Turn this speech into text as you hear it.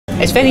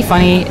It's very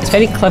funny, it's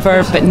very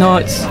clever, but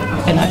not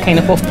in that kind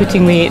of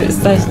off-putting way.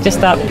 It's just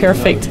that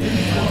perfect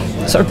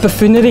sort of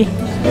buffoonery.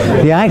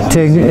 The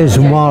acting is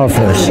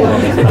marvellous.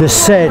 The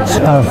sets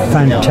are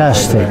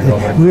fantastic.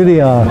 They really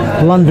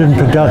are London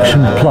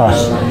production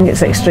plus.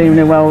 It's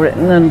extremely well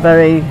written and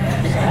very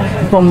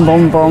boom,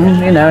 boom,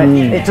 boom. You know,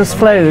 it just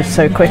flows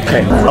so quickly.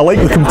 I like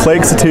the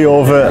complexity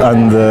of it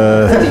and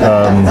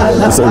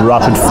the sort of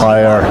rapid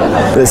fire.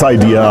 It's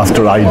idea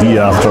after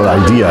idea after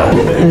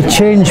idea. The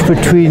change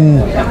between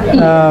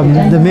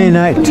the main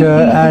actor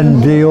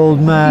and the old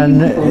man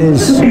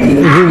is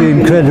really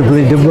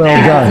incredibly well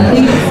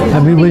done. I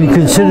mean, when you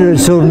consider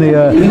it's only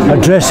a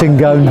dressing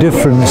gown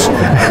difference.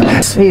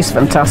 He's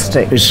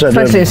fantastic,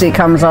 especially as he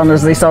comes on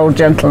as this old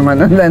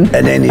gentleman, and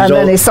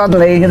then he's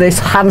suddenly this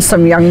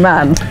handsome young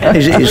man.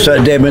 He's sort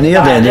of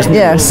debonair then, isn't he?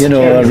 Yes. You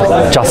know,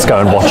 just go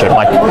and watch it.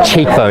 My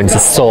cheekbones are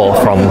sore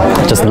from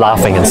just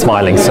laughing and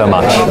smiling so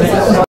much.